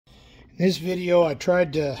In this video I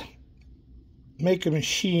tried to make a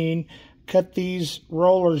machine, cut these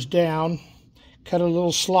rollers down, cut a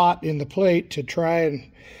little slot in the plate to try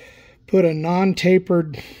and put a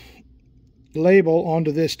non-tapered label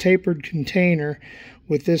onto this tapered container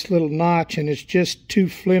with this little notch, and it's just too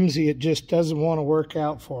flimsy. It just doesn't want to work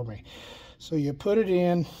out for me. So you put it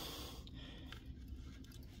in,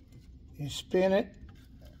 you spin it,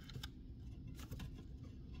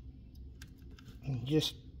 and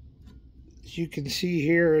just as you can see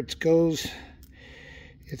here,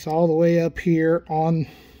 it's all the way up here on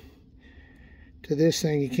to this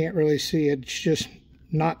thing. You can't really see it. It's just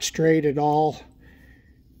not straight at all.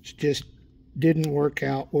 It just didn't work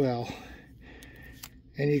out well.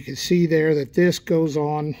 And you can see there that this goes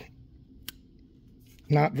on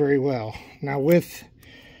not very well. Now with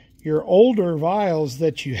your older vials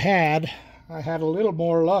that you had, I had a little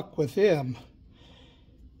more luck with them.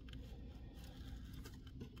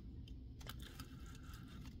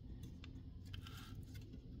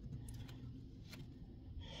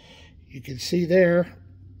 You can see there,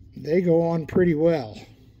 they go on pretty well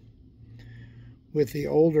with the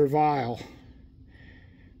older vial.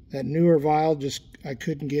 That newer vial, I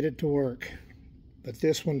couldn't get it to work. But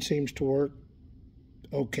this one seems to work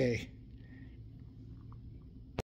okay.